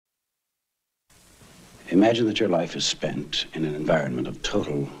Imagine that your life is spent in an environment of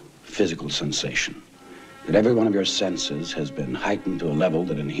total physical sensation, that every one of your senses has been heightened to a level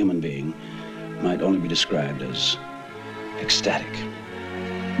that in a human being might only be described as ecstatic.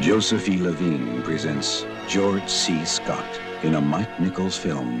 Josephine Levine presents George C. Scott in a Mike Nichols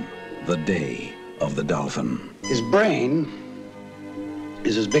film, The Day of the Dolphin. His brain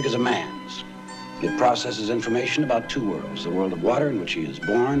is as big as a man's. It processes information about two worlds, the world of water in which he is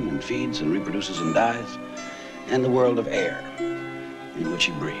born and feeds and reproduces and dies, and the world of air in which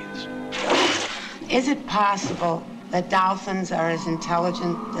he breathes. Is it possible that dolphins are as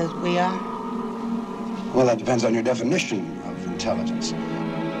intelligent as we are? Well, that depends on your definition of intelligence.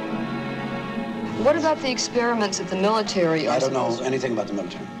 What about the experiments at the military? I don't know anything about the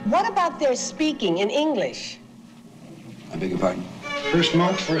military. What about their speaking in English? I beg your pardon? First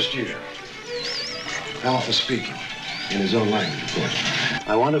month, first year. Alpha speaking, in his own language, of course.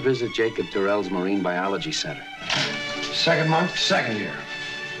 I want to visit Jacob Terrell's Marine Biology Center. Second month, second year.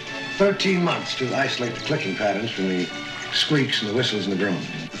 13 months to isolate the clicking patterns from the squeaks and the whistles and the groans.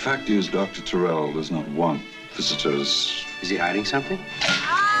 The fact is, Dr. Terrell does not want visitors. Is he hiding something?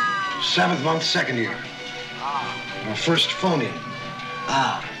 7th month, second year. Our first phone-in.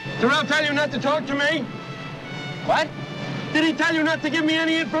 Terrell tell you not to talk to me? What? Did he tell you not to give me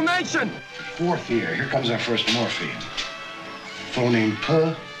any information? 4th year, here comes our first morphine. Phoneme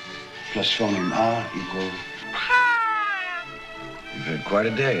P plus phoneme A equals... You've had quite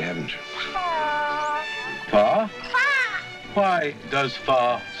a day, haven't you? Fa? Why does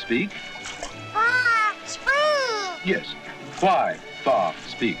Fa speak? Fa speak. Yes. Why Fa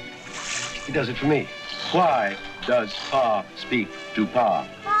speak? He does it for me. Why does Pa speak to Pa?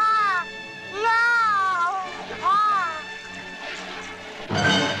 Pa. No. Pa.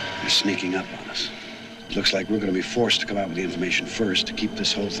 They're sneaking up on us. It looks like we're going to be forced to come out with the information first to keep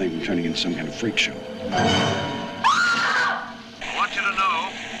this whole thing from turning into some kind of freak show. I want you to know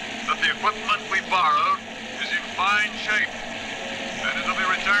that the equipment we borrowed is in fine shape, and it'll be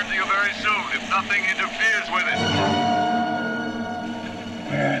returned to you very soon if nothing interferes with it.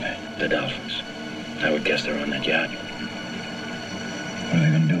 Where are they? The Delphins. I would guess they're on that yacht. What are they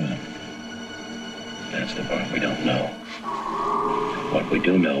going to do with them? That's the part we don't know. What we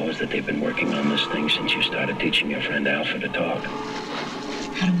do know is that they've been working on this thing since you started teaching your friend Alpha to talk.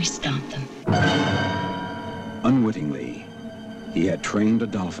 How do we stop them? Unwittingly, he had trained a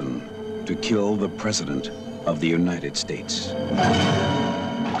dolphin to kill the President of the United States.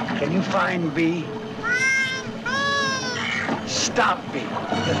 Can you find B? Stop B.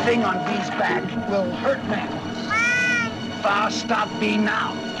 The thing on B's back will hurt men. Fa, stop B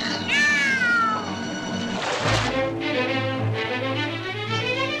now.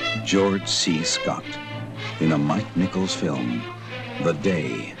 George C. Scott in a Mike Nichols film, The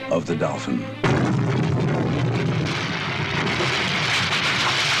Day of the Dolphin.